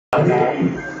To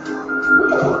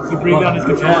breathe down his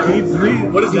controller. Yeah,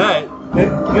 what is that?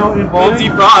 You know, in bowling,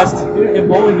 defrost. In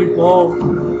bowling, you blow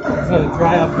to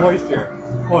dry up moisture.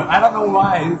 Well, I don't know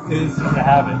why it is just a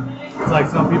habit. It's like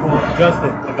some people adjust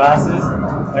it. The glasses,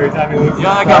 every time he loses.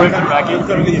 Yeah, I got rid of the racket.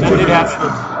 That did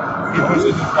happen. He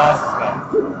pushes his glasses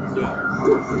back.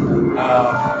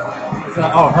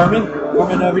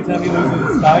 Herman, every time he loses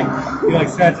his sight, he like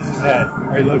scratches his head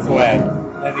or he looks away.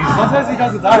 And sometimes he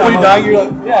doesn't die. When you die, you're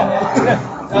like, yeah.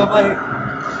 I'm like,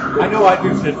 I know I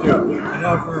do shit too. I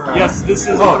know for yes, this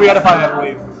is 3 out of 5, I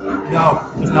believe. No,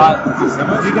 it's not.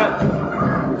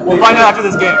 We'll find out after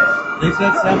this game. They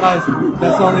said semis.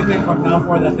 That's the only thing from now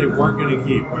forward that they weren't going to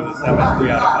keep were the semis 3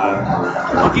 out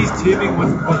of 5. Lucky's teaming with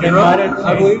Kiro,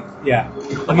 I believe. Yeah,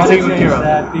 Lucky's teaming with Kiro.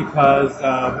 That because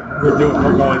we're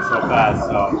going so fast.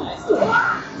 So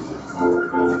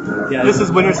yeah, this is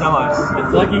winner semis.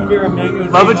 It's Lucky Kiro, Mango.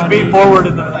 Lovage beat forward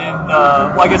in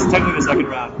well, I guess technically the second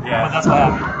round. Yeah, but that's what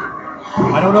happened.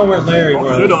 I don't know where Larry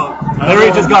was.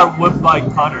 Larry just got whipped by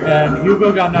Connor. And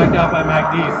Hugo got knocked out by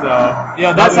MacD, so...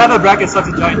 Yeah, that's how the bracket's such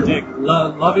a giant dick.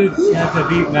 Lovage had to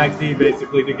beat MacD,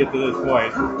 basically, to get to this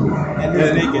point. And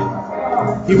he's naked.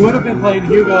 He would have been playing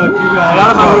Hugo if Hugo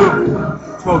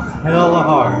had choked hella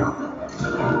hard.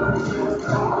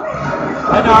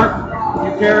 Hi, Dark.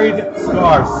 You carried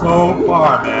Scar so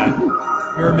far, man.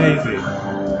 You're amazing.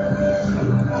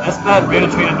 That's that ran a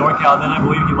train in NorCal, then I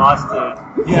believe he lost to...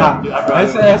 Yeah, I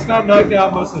got knocked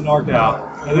out most of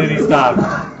NorCal, and then he stopped.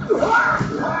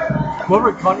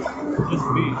 Whoever Connor just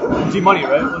beat. G-Money,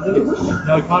 right? Was it?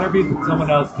 No, Connor beat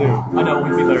someone else too. I know, we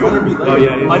beat Larry. Connor beat Larry. Oh,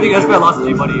 yeah. I think Espat lost to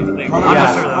G-Money, I think. I'm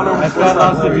not sure though. Espat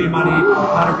lost to G-Money,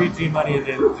 Connor beat G-Money, and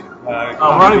then... we're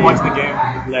already watching the game.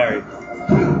 Larry.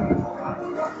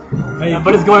 Yeah,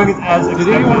 but it's going as expected.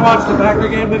 Did anyone watch the Packer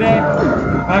game today?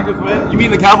 Packers win? You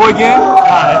mean the Cowboy game?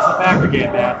 Nah, it's the Packer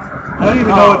game, man. I don't even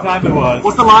know what time it was.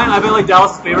 What's the line? I bet like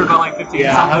Dallas is favored by like 15.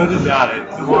 Yeah, I would have got it.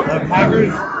 Well, the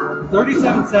Packers,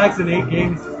 37 sacks in 8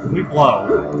 games, we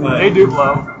blow. But they do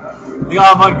blow. They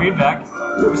got Ahmad Green back,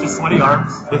 which is sweaty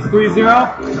arms. It's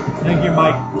 3-0. Thank you,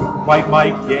 Mike. White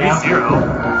Mike. Yeah. 3-0.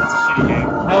 That's a shitty game.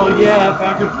 Hell yeah,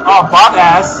 Packers. Oh, Bob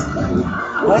ass.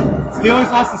 What? Steelers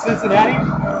lost to Cincinnati?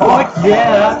 Fuck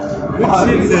yeah. Good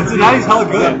shit, Cincinnati's hella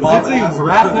good. Cincinnati's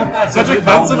wrapping up that Cedric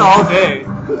Benson all day.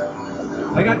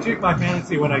 I gotta check my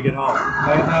fantasy when I get home.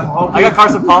 I got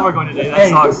Carson Palmer going today. That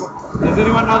sucks. Does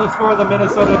anyone know the score of the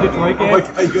Minnesota-Detroit game? Oh my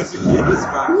god, you guys are getting this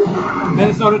back.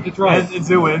 Minnesota-Detroit. And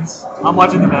Zoo wins. I'm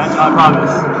watching the match, I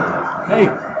promise. Hey,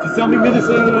 just tell me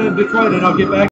Minnesota and Detroit and I'll get back.